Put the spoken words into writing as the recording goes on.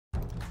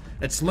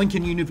It's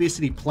Lincoln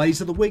University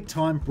Plays of the Week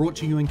time, brought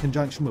to you in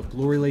conjunction with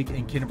Glory League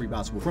and Canterbury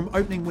Basketball. From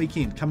opening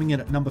weekend, coming in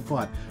at number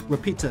 5,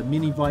 Rupita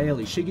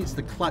Meni-Vaeli. She gets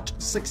the clutch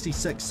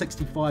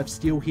 66-65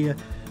 steal here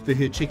for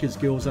her Checkers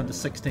Girls under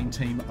 16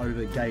 team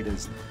over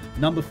Gators.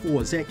 Number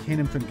 4, Zach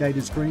Hannon from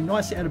Gators Green.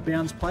 Nice out of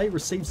bounds play,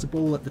 receives the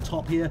ball at the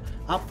top here.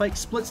 Up fake,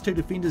 splits two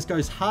defenders,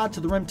 goes hard to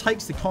the rim,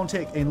 takes the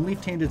contact and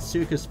left-handed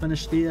circus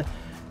finish there.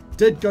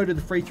 Did go to the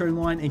free throw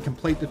line and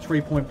complete the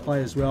three-point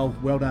play as well.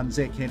 Well done,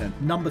 Zach Hannon.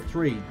 Number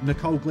 3,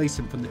 Nicole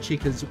Gleeson from the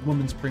Checkers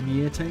Women's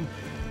Premier team.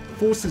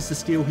 Forces the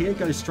steal here,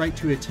 goes straight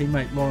to her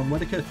teammate Lauren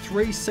Whitaker.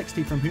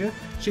 360 from her.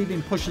 She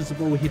then pushes the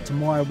ball ahead to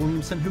Maya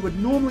Williamson, who would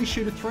normally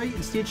shoot a 3.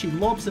 Instead, she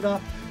lobs it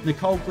up.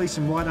 Nicole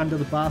Gleeson right under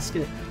the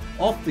basket.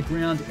 Off the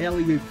ground,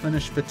 alley-oop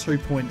finish for 2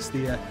 points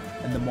there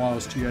in the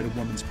Miles Toyota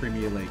Women's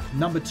Premier League.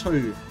 Number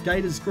 2,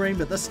 Gators Green,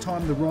 but this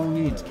time the wrong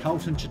end.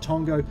 Carlton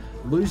Chitongo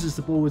loses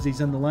the ball as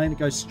he's in the lane. It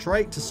goes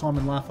straight to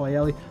Simon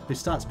Lafayette, who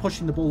starts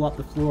pushing the ball up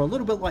the floor, a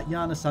little bit like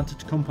Giannis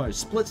Antetokounmpo.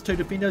 Splits two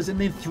defenders and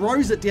then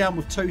throws it down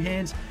with 2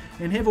 hands.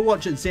 And have a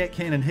watch at Zach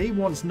Hannon. He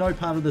wants no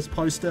part of this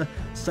poster.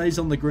 Stays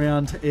on the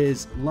ground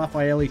as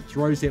Lafayette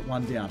throws that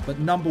one down. But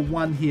number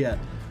 1 here,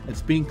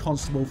 it's Ben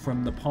Constable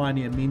from the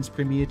Pioneer Men's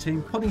Premier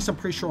team, putting some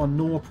pressure on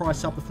Noah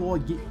Price up the floor,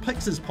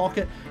 picks his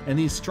pocket, and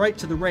then straight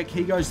to the rack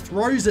he goes,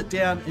 throws it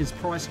down as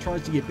Price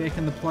tries to get back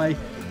in the play.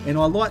 And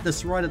I like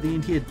this right at the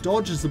end here,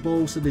 dodges the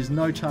ball so there's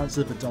no chance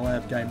of a delay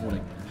of game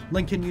winning.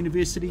 Lincoln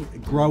University,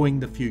 growing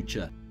the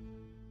future.